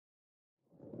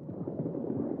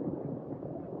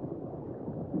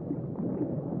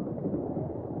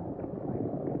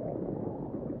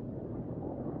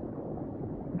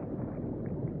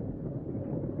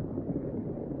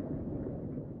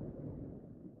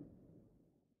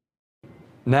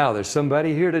Now, there's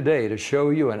somebody here today to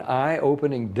show you an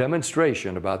eye-opening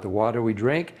demonstration about the water we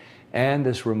drink and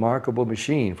this remarkable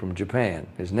machine from Japan.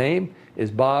 His name is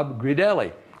Bob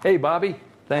Gridelli. Hey, Bobby,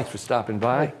 thanks for stopping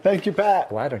by. Thank you,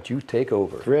 Pat. Why don't you take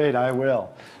over? Great, I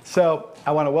will. So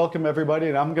I want to welcome everybody,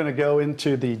 and I'm going to go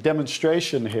into the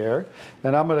demonstration here,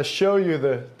 and I'm going to show you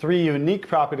the 3 unique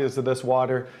properties of this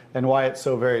water and why it's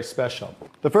so very special.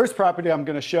 The first property I'm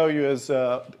going to show you is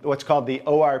what's called the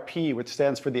ORP, which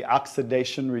stands for the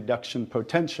oxidation reduction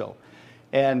potential.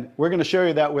 And we're going to show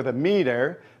you that with a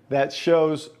meter that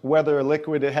shows whether a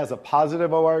liquid has a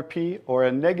positive ORP or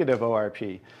a negative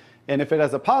ORP. And if it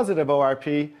has a positive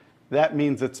ORP, that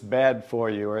means it's bad for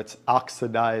you, or it's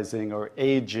oxidizing, or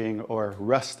aging, or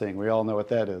rusting. We all know what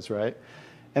that is, right?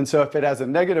 And so if it has a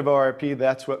negative ORP,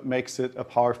 that's what makes it a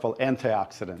powerful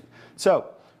antioxidant. So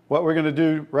what we're going to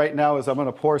do right now is I'm going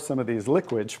to pour some of these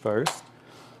liquids first.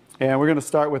 And we're going to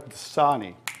start with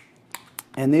Dasani.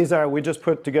 And these are, we just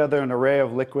put together an array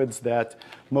of liquids that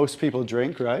most people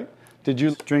drink, right? Did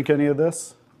you drink any of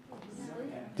this?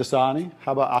 Dasani?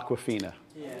 How about Aquafina?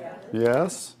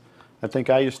 Yes. I think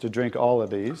I used to drink all of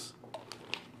these.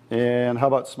 And how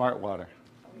about Smart Water?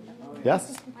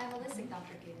 Yes? My holistic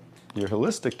doctor gave it. Your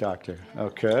holistic doctor.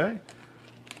 Okay.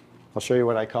 I'll show you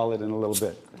what I call it in a little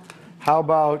bit. How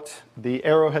about the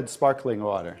Arrowhead sparkling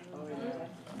water?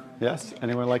 Yes?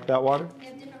 Anyone like that water? They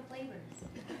have different flavors.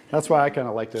 That's why I kind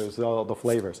of liked it, was all the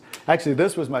flavors. Actually,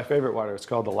 this was my favorite water. It's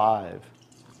called Alive.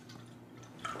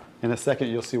 In a second,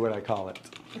 you'll see what I call it.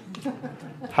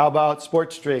 How about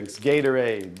sports drinks,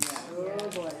 Gatorades?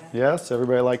 Yes,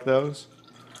 everybody like those?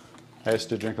 I used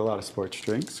to drink a lot of sports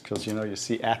drinks because, you know, you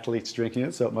see athletes drinking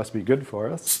it, so it must be good for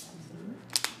us.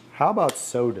 How about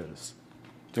sodas?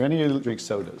 Do any of you drink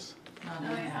sodas?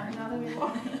 Not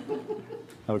anymore.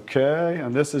 Okay,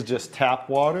 and this is just tap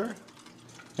water.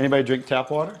 Anybody drink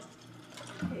tap water?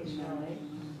 Occasionally.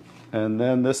 And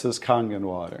then this is Kangen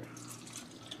water.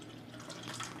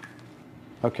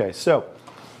 Okay, so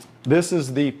this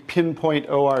is the pinpoint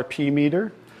ORP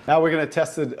meter. Now we're going to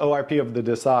test the ORP of the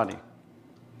Dasani.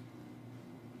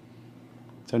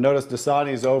 So notice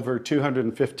Dasani is over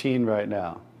 215 right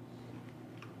now.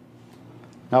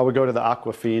 Now we go to the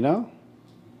Aquafina.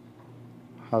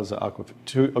 How's the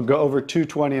Aquafina? Go over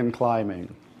 220 and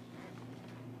climbing.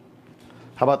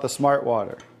 How about the Smart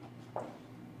Water?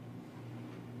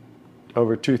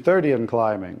 Over 230 and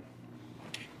climbing.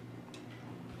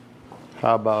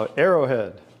 How about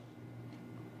Arrowhead?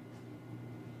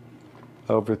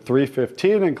 Over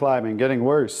 315 and climbing, getting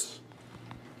worse.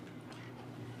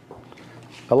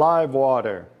 Alive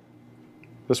Water.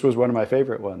 This was one of my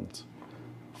favorite ones.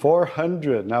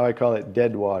 400, now I call it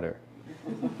dead water.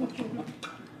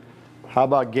 How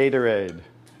about Gatorade?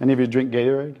 Any of you drink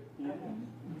Gatorade?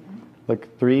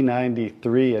 Like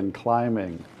 393 and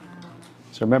climbing.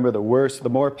 So remember, the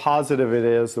more positive it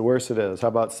is, the worse it is. How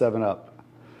about 7-Up?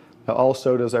 Now, all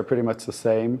sodas are pretty much the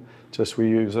same, just we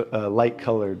use light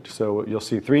colored. So you'll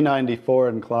see 394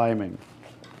 and climbing.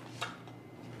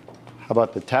 How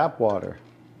about the tap water?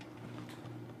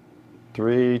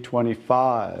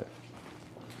 325.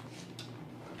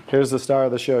 Here's the star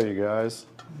of the show, you guys.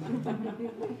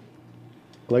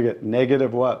 Look at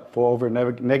negative what?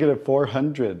 Negative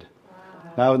 400.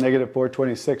 Now negative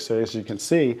 426. So as you can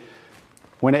see,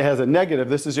 when it has a negative,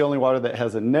 this is the only water that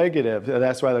has a negative.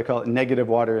 That's why they call it negative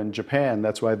water in Japan.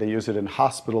 That's why they use it in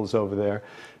hospitals over there,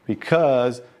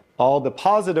 because all the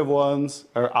positive ones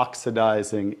are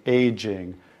oxidizing,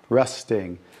 aging,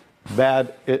 rusting,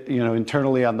 bad,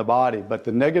 internally on the body. But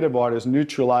the negative water is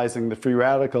neutralizing the free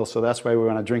radicals, so that's why we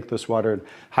want to drink this water and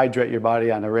hydrate your body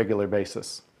on a regular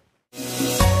basis.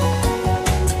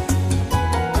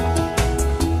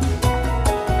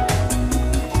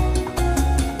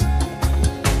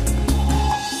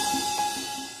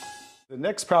 The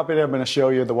next property I'm going to show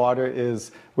you the water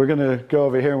is, we're going to go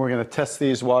over here and we're going to test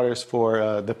these waters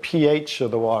for the pH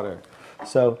of the water.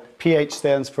 So pH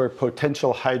stands for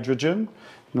potential hydrogen.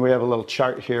 And we have a little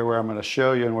chart here where I'm going to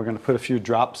show you, and we're going to put a few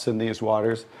drops in these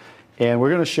waters. And we're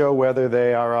going to show whether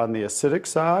they are on the acidic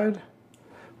side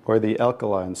or the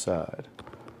alkaline side.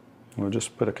 And we'll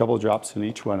just put a couple of drops in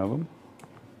each one of them.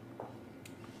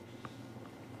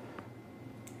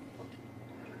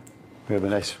 We have a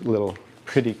nice little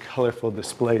pretty colorful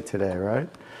display today, right?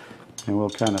 And we'll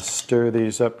kind of stir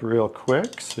these up real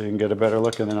quick so you can get a better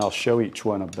look, and then I'll show each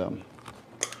one of them.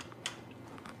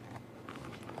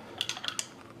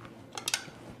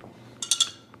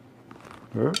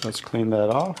 Let's clean that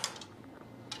off.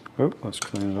 Let's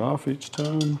clean it off each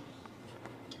time.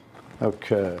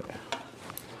 Okay.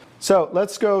 So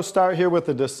let's go start here with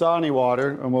the Dasani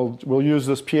water, and we'll use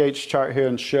this pH chart here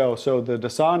and show. So the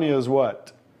Dasani is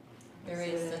what? Very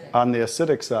acidic. On the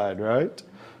acidic side, right?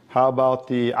 How about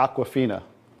the Aquafina?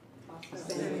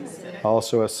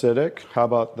 Also acidic. How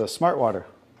about the Smart Water?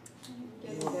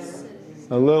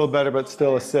 A little better, but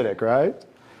still acidic, right?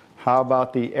 How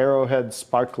about the Arrowhead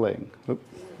Sparkling? Oop.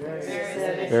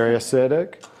 Very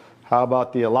acidic. How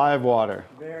about the Alive Water?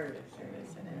 Very acidic.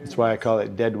 That's why I call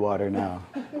it dead water now.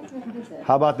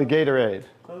 How about the Gatorade?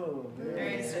 Oh,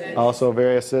 Very acidic. Also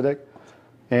very acidic.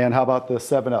 And how about the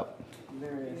 7-Up?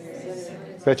 very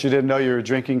acidic. Bet you didn't know you were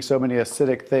drinking so many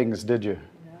acidic things, did you?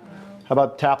 How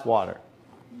about tap water?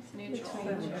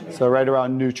 So right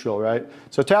around neutral, right?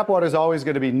 So tap water is always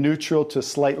going to be neutral to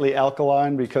slightly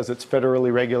alkaline because it's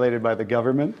federally regulated by the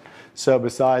government. So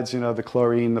besides, the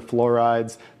chlorine, the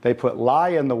fluorides, they put lye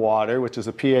in the water, which is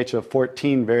a pH of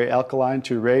 14, very alkaline,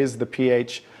 to raise the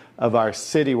pH of our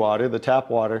city water, the tap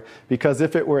water, because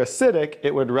if it were acidic,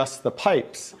 it would rust the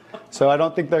pipes. So I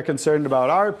don't think they're concerned about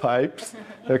our pipes.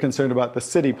 They're concerned about the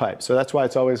city pipes. So that's why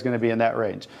it's always going to be in that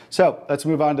range. So let's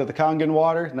move on to the Kangen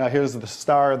water. Now here's the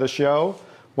star of the show.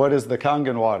 What is the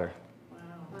Kangen water?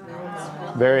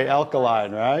 Very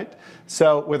alkaline, right?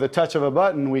 So with a touch of a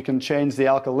button, we can change the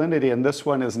alkalinity, and this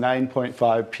one is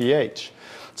 9.5 pH.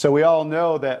 So we all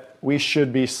know that we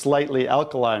should be slightly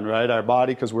alkaline, right? Our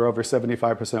body, because we're over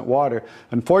 75% water.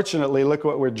 Unfortunately, look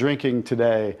what we're drinking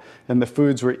today, and the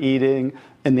foods we're eating,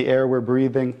 and the air we're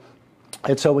breathing.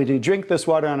 And so when you drink this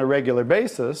water on a regular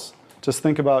basis, just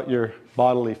think about your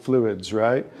bodily fluids,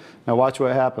 right? Now watch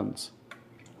what happens.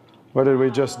 What did we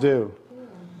just do?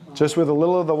 Just with a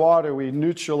little of the water, we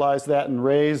neutralize that and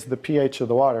raise the pH of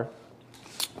the water.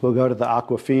 We'll go to the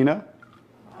Aquafina.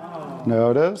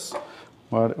 Notice.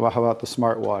 How about the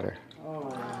Smart Water?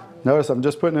 Notice I'm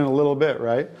just putting in a little bit,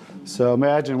 right? So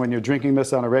imagine when you're drinking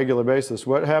this on a regular basis,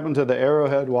 what happened to the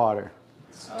Arrowhead water?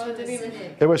 Oh, it didn't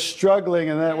even. It was struggling,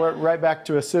 and then it went right back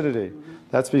to acidity.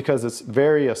 That's because it's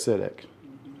very acidic.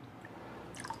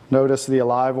 Notice the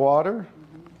Alive Water.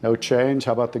 No change.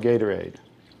 How about the Gatorade?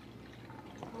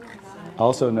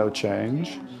 Also no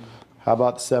change. How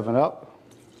about the 7-Up?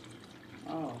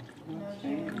 Oh, no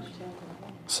change.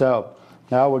 So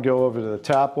now we'll go over to the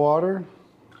tap water.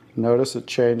 Notice it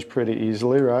changed pretty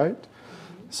easily, right?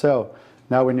 So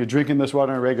now when you're drinking this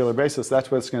water on a regular basis,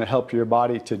 that's what it's going to help your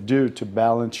body to do to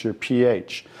balance your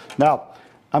pH. Now,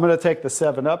 I'm going to take the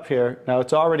 7-Up here. Now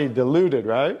it's already diluted,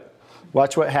 right?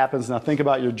 Watch what happens. Now think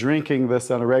about you're drinking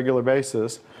this on a regular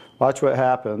basis. Watch what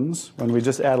happens when we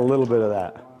just add a little bit of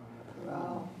that.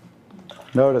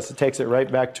 Notice it takes it right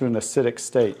back to an acidic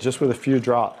state, just with a few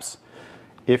drops.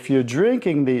 If you're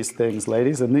drinking these things,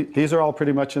 ladies, and these are all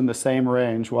pretty much in the same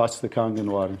range, watch the Kangen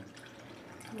water.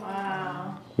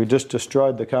 Wow. We just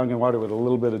destroyed the Kangen water with a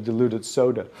little bit of diluted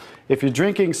soda. If you're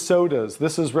drinking sodas,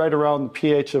 this is right around the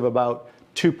pH of about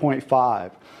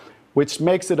 2.5, which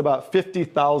makes it about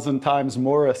 50,000 times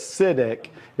more acidic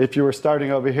if you were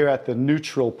starting over here at the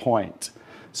neutral point.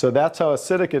 So that's how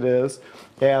acidic it is.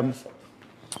 And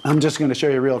I'm just going to show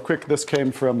you real quick. This came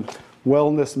from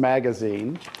Wellness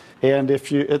Magazine. And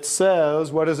it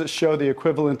says, what does it show the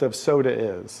equivalent of soda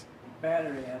is?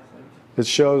 Battery acid. It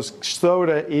shows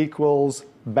soda equals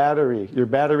battery. Your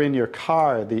battery in your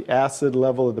car, the acid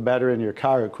level of the battery in your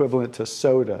car equivalent to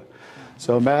soda.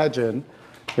 So imagine,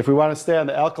 if we want to stay on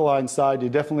the alkaline side, you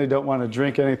definitely don't want to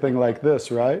drink anything like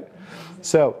this, right?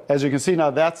 So as you can see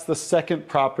now, that's the second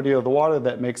property of the water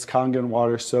that makes Kangen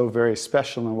water so very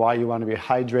special and why you want to be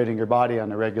hydrating your body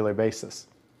on a regular basis.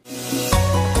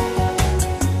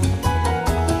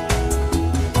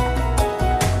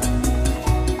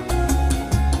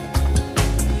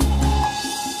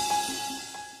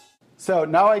 So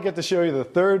now I get to show you the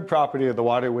third property of the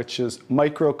water, which is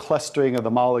microclustering of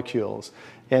the molecules.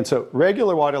 And so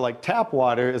regular water, like tap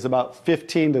water, is about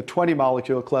 15 to 20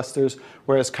 molecule clusters,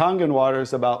 whereas Kangen water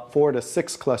is about 4 to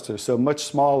 6 clusters, so much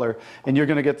smaller. And you're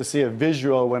going to get to see a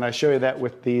visual when I show you that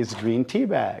with these green tea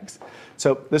bags.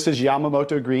 So this is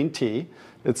Yamamoto green tea.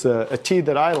 It's a tea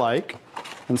that I like.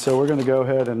 And so we're going to go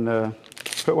ahead and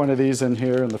put one of these in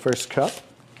here in the first cup.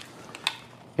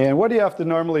 And what do you have to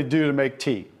normally do to make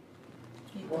tea?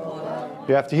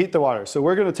 You have to heat the water. So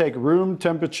we're going to take room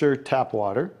temperature tap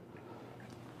water.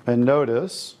 And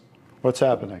notice what's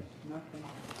happening. Nothing.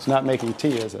 It's not making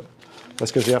tea, is it?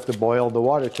 That's because you have to boil the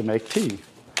water to make tea.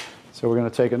 So we're going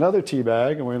to take another tea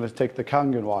bag and we're going to take the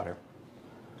Kangen water.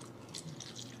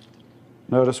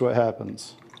 Notice what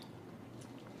happens.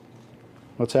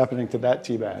 What's happening to that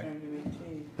tea bag? Trying to make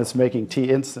tea. It's making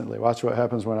tea instantly. Watch what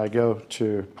happens when I go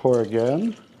to pour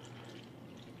again.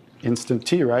 Instant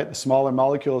tea, right? The smaller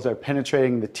molecules are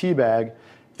penetrating the tea bag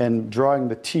and drawing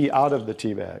the tea out of the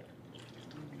tea bag.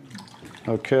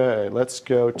 Okay, let's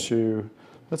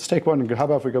take one. How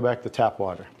about if we go back to tap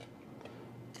water?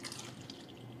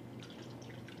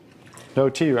 No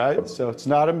tea, right? So it's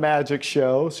not a magic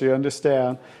show, so you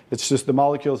understand. It's just the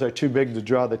molecules are too big to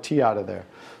draw the tea out of there.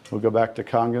 We'll go back to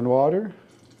Kangen water.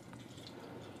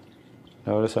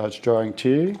 Notice how it's drawing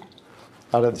tea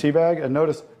out of the tea bag. And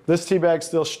notice this tea bag's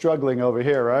still struggling over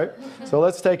here, right? So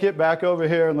let's take it back over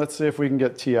here and let's see if we can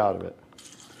get tea out of it.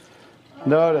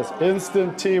 Notice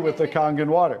instant tea with the Kangen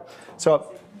water.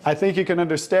 So I think you can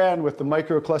understand with the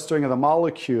microclustering of the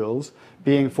molecules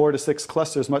being 4 to 6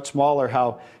 clusters, much smaller,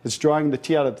 how it's drawing the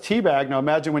tea out of the tea bag. Now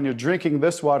imagine when you're drinking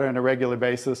this water on a regular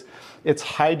basis, it's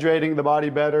hydrating the body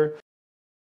better.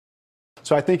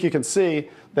 So I think you can see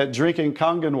that drinking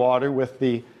Kangen water with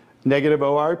the negative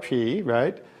ORP,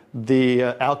 right, the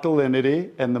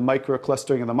alkalinity and the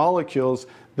microclustering of the molecules,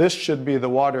 this should be the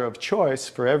water of choice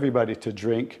for everybody to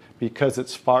drink because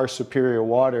it's far superior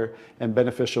water and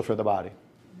beneficial for the body.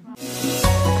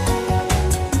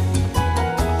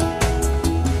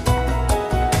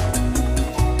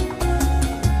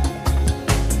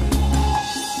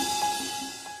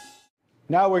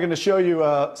 Now we're going to show you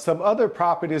some other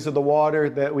properties of the water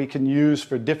that we can use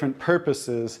for different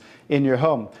purposes in your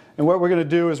home. And what we're going to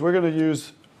do is we're going to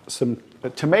use some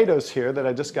tomatoes here that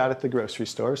I just got at the grocery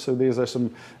store. So these are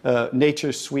some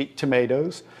Nature's Sweet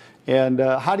tomatoes. And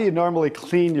how do you normally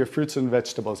clean your fruits and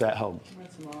vegetables at home?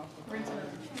 Rinse them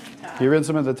off. You rinse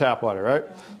them in the tap water, right?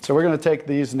 So we're going to take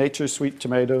these Nature's Sweet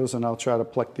tomatoes, and I'll try to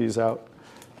pluck these out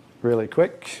really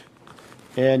quick.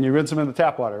 And you rinse them in the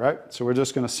tap water, right? So we're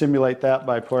just going to simulate that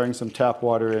by pouring some tap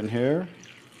water in here.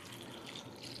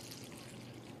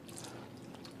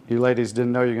 You ladies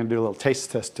didn't know you were going to do a little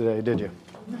taste test today, did you?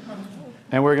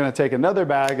 And we're going to take another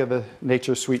bag of the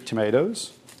Nature's Sweet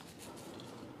tomatoes.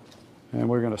 And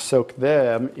we're going to soak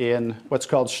them in what's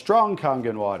called strong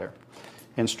Kangen water.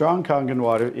 And strong Kangen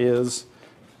water is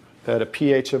at a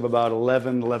pH of about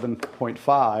 11,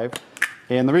 11.5.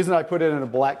 And the reason I put it in a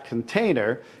black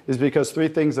container is because 3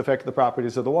 things affect the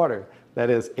properties of the water. That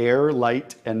is air,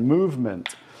 light, and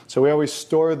movement. So we always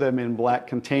store them in black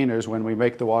containers when we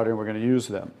make the water and we're going to use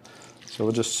them. So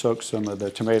we'll just soak some of the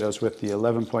tomatoes with the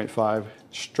 11.5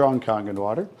 strong Kangen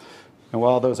water. And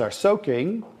while those are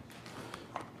soaking,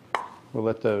 we'll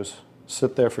let those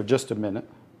sit there for just a minute.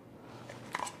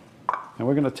 And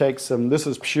we're going to take some, this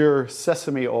is pure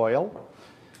sesame oil.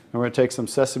 And we're going to take some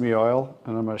sesame oil,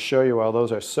 and I'm going to show you while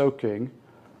those are soaking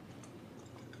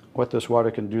what this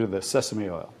water can do to the sesame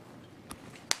oil.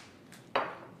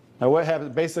 Now what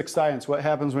happens, basic science, what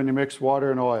happens when you mix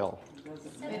water and oil?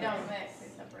 They don't mix, they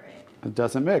separate. It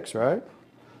doesn't mix, right?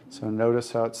 So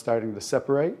notice how it's starting to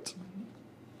separate.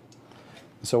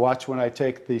 So watch when I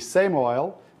take the same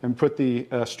oil and put the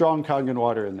strong Kangen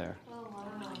water in there. Oh,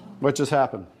 wow. What just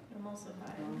happened?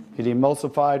 Emulsified. It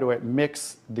emulsified or it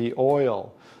mixed the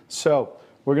oil. So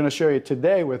we're going to show you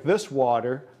today with this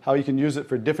water how you can use it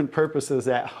for different purposes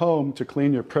at home to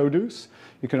clean your produce.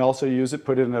 You can also use it,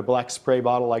 put it in a black spray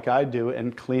bottle like I do,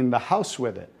 and clean the house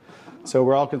with it. So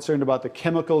we're all concerned about the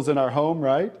chemicals in our home,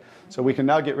 right? So we can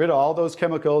now get rid of all those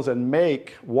chemicals and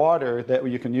make water that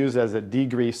you can use as a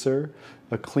degreaser,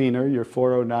 a cleaner, your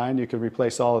 409. You can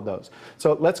replace all of those.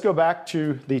 So let's go back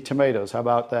to the tomatoes. How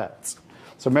about that?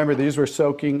 So remember, these were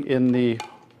soaking in the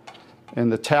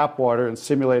tap water and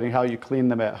simulating how you clean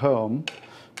them at home.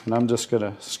 And I'm just going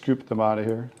to scoop them out of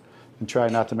here and try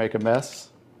not to make a mess.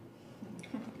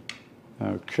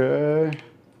 Okay.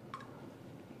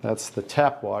 That's the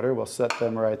tap water. We'll set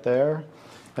them right there.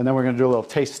 And then we're going to do a little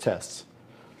taste test.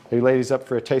 Are you ladies up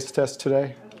for a taste test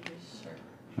today?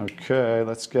 Okay,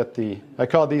 let's get I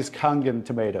call these Kangen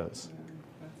tomatoes.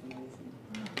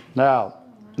 Now,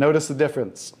 notice the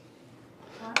difference.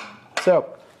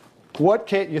 So,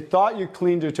 you thought you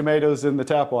cleaned your tomatoes in the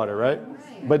tap water, right?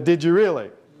 But did you really?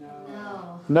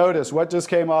 No. Notice what just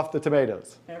came off the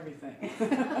tomatoes. Everything.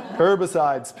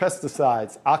 Herbicides,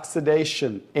 pesticides,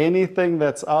 oxidation, anything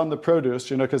that's on the produce,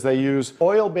 because they use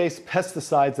oil-based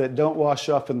pesticides that don't wash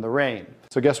off in the rain.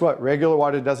 So guess what? Regular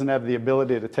water doesn't have the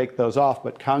ability to take those off,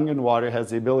 but Kangen water has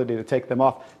the ability to take them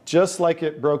off, just like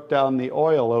it broke down the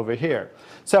oil over here.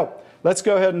 So let's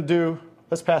go ahead and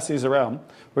let's pass these around.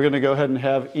 We're going to go ahead and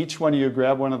have each one of you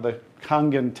grab one of the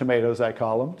Kangen tomatoes, I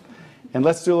call them. And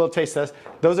let's do a little taste test.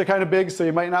 Those are kind of big, so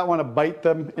you might not want to bite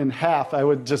them in half. I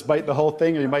would just bite the whole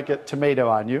thing, or you might get tomato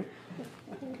on you.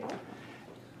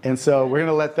 And so we're going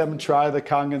to let them try the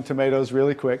Kangen tomatoes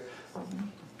really quick.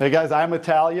 Hey guys, I'm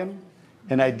Italian,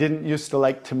 and I didn't used to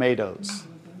like tomatoes.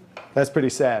 That's pretty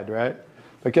sad, right?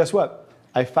 But guess what?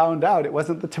 I found out it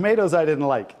wasn't the tomatoes I didn't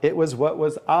like. It was what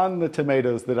was on the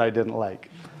tomatoes that I didn't like.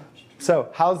 So,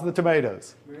 how's the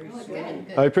tomatoes? Good.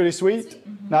 Are they pretty sweet?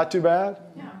 Not too bad?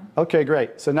 Yeah. Okay,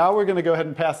 great. So now we're going to go ahead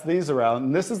and pass these around.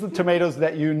 And this is the tomatoes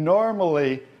that you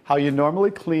normally, how you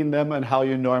normally clean them and how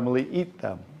you normally eat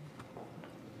them.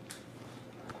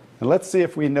 And let's see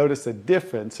if we notice a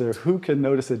difference, or who can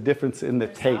notice a difference in the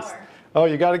taste. Sour. Oh,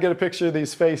 you got to get a picture of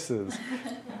these faces.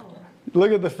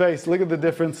 Look at the face. Look at the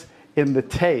difference in the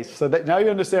taste. So that now you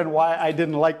understand why I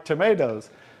didn't like tomatoes.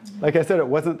 Like I said, it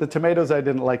wasn't the tomatoes I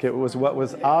didn't like. It was what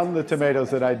was on the tomatoes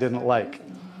that I didn't like.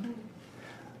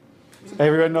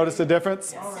 Everyone notice the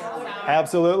difference?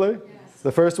 Absolutely.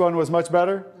 The first one was much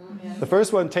better. The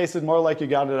first one tasted more like you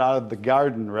got it out of the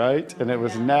garden, right? And it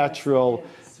was natural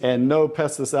and no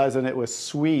pesticides, and it was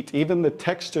sweet. Even the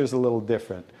texture's a little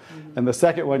different. And the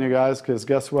second one, you guys, because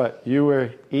guess what? You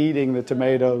were eating the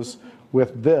tomatoes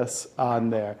with this on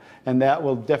there. And that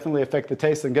will definitely affect the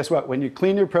taste. And guess what? When you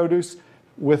clean your produce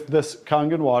with this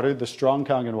Kangen water, the strong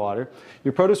Kangen water,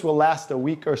 your produce will last a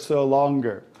week or so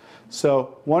longer.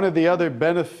 So one of the other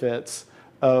benefits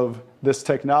of this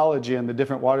technology and the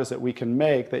different waters that we can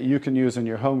make that you can use in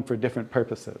your home for different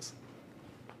purposes.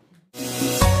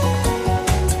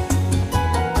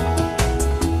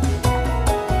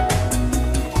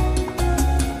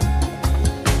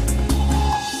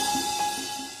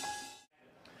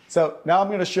 So now I'm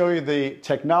going to show you the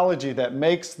technology that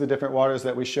makes the different waters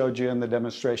that we showed you in the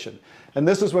demonstration. And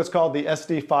this is what's called the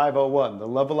SD501, the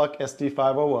Leveluck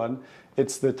SD501.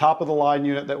 It's the top of the line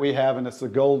unit that we have, and it's the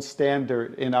gold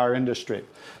standard in our industry.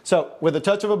 So with a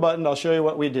touch of a button, I'll show you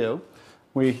what we do.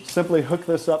 We simply hook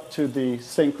this up to the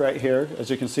sink right here. As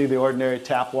you can see, the ordinary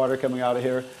tap water coming out of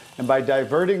here. And by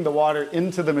diverting the water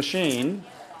into the machine,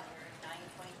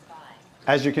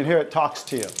 as you can hear, it talks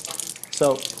to you.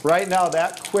 So right now,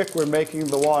 that quick, we're making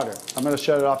the water. I'm going to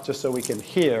shut it off just so we can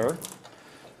hear.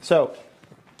 So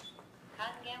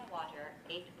Kangen water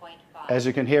 8.5. as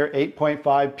you can hear,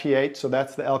 8.5 pH, so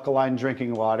that's the alkaline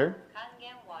drinking water.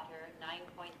 Kangen water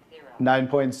 9.0.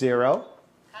 9.0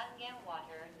 Kangen water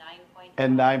 9.5.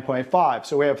 and 9.5.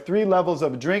 So we have 3 levels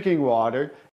of drinking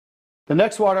water. The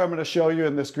next water I'm going to show you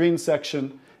in this green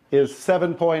section is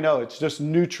 7.0. It's just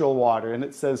neutral water, and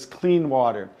it says clean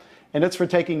water. And it's for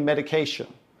taking medication.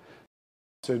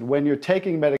 So when you're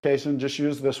taking medication, just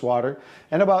use this water.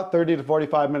 And about 30 to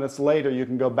 45 minutes later, you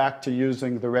can go back to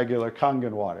using the regular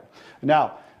Kangen water.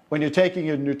 Now, when you're taking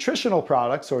your nutritional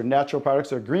products or natural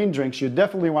products or green drinks, you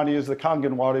definitely want to use the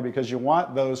Kangen water because you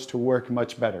want those to work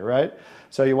much better, right?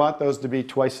 So you want those to be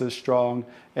twice as strong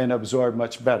and absorb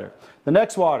much better. The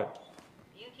next water.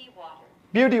 Beauty water.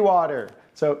 Beauty water.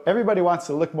 So everybody wants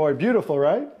to look more beautiful,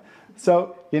 right?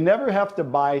 So you never have to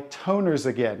buy toners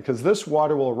again, because this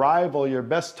water will rival your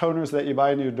best toners that you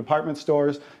buy in your department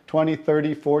stores, $20,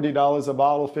 $30, $40 a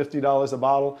bottle, $50 a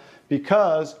bottle,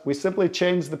 because we simply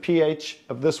change the pH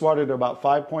of this water to about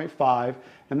 5.5,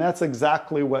 and that's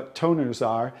exactly what toners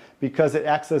are, because it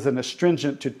acts as an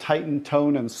astringent to tighten,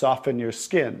 tone, and soften your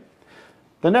skin.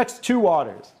 The next 2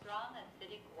 waters. Strong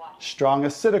acidic water. Strong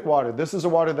acidic water. This is a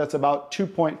water that's about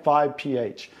 2.5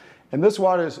 pH. And this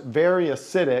water is very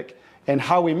acidic. And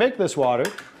how we make this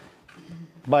water,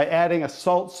 by adding a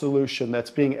salt solution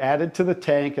that's being added to the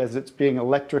tank as it's being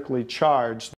electrically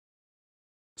charged.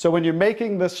 So when you're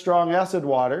making this strong acid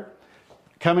water,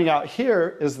 coming out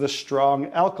here is the strong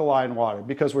alkaline water,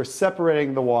 because we're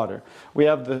separating the water. We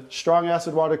have the strong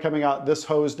acid water coming out this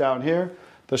hose down here,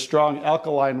 the strong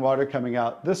alkaline water coming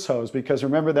out this hose, because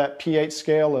remember that pH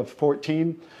scale of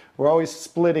 14? We're always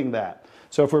splitting that.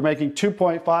 So if we're making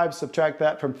 2.5, subtract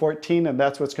that from 14, and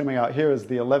that's what's coming out here is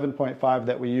the 11.5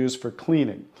 that we use for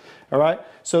cleaning. All right?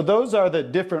 So those are the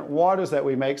different waters that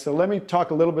we make. So let me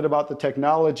talk a little bit about the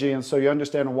technology, and so you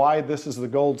understand why this is the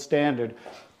gold standard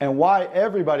and why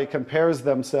everybody compares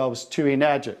themselves to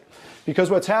Enagic. Because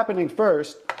what's happening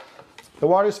first, the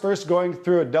water's first going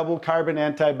through a double carbon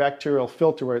antibacterial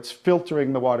filter where it's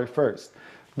filtering the water first.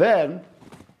 Then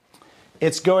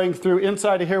it's going through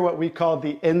inside of here what we call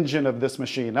the engine of this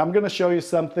machine. I'm going to show you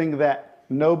something that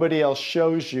nobody else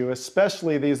shows you,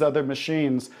 especially these other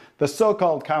machines, the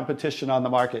so-called competition on the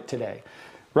market today.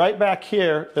 Right back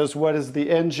here is what is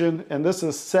the engine, and this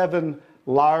is 7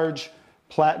 large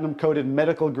platinum-coated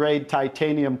medical-grade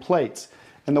titanium plates.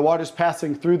 And the water's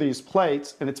passing through these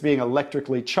plates, and it's being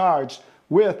electrically charged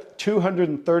with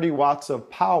 230 watts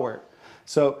of power.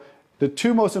 So the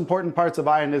 2 most important parts of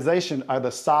ionization are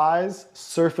the size,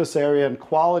 surface area, and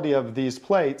quality of these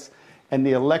plates, and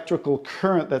the electrical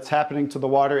current that's happening to the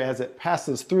water as it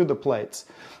passes through the plates.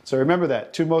 So remember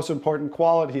that, 2 most important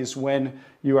qualities when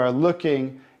you are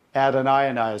looking add an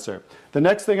ionizer. The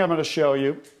next thing I'm going to show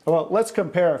you, well, let's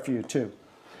compare a few too.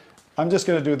 I'm just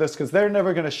going to do this because they're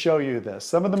never going to show you this.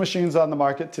 Some of the machines on the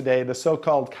market today, the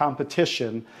so-called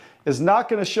competition, is not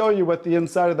going to show you what the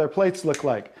inside of their plates look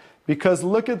like, because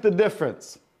look at the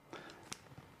difference.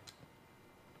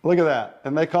 Look at that.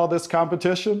 And they call this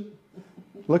competition?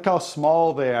 Look how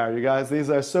small they are, you guys. These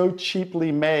are so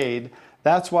cheaply made.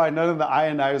 That's why none of the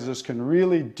ionizers can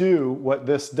really do what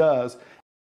this does.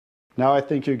 Now I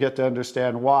think you get to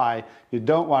understand why you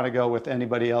don't want to go with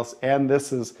anybody else, and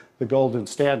this is the golden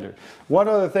standard. One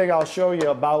other thing I'll show you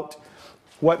about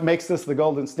what makes this the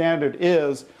golden standard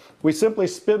is we simply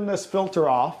spin this filter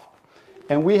off,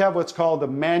 and we have what's called a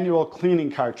manual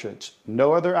cleaning cartridge.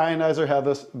 No other ionizer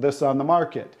has this on the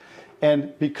market.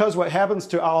 And because what happens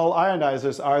to all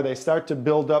ionizers are they start to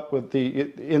build up with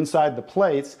the inside the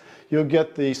plates, you'll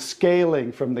get the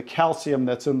scaling from the calcium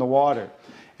that's in the water.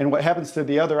 And what happens to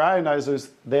the other ionizers,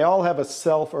 they all have a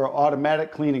self or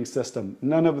automatic cleaning system.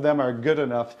 None of them are good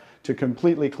enough to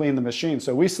completely clean the machine.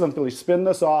 So we simply spin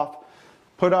this off,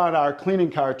 put on our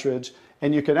cleaning cartridge,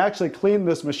 and you can actually clean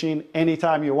this machine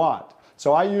anytime you want.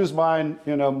 So I use mine,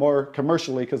 more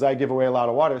commercially because I give away a lot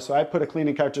of water. So I put a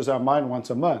cleaning cartridge on mine once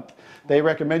a month. They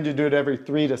recommend you do it every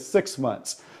 3 to 6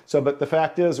 months. But the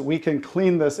fact is we can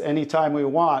clean this anytime we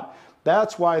want.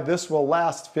 That's why this will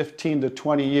last 15 to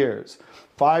 20 years.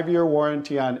 5-year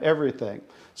warranty on everything.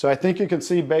 So I think you can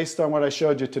see based on what I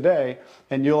showed you today,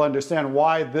 and you'll understand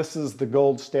why this is the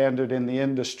gold standard in the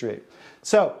industry.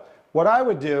 So what I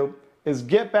would do is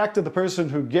get back to the person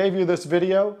who gave you this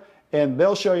video, and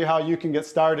they'll show you how you can get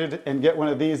started and get one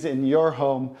of these in your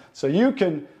home so you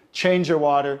can change your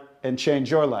water and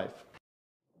change your life.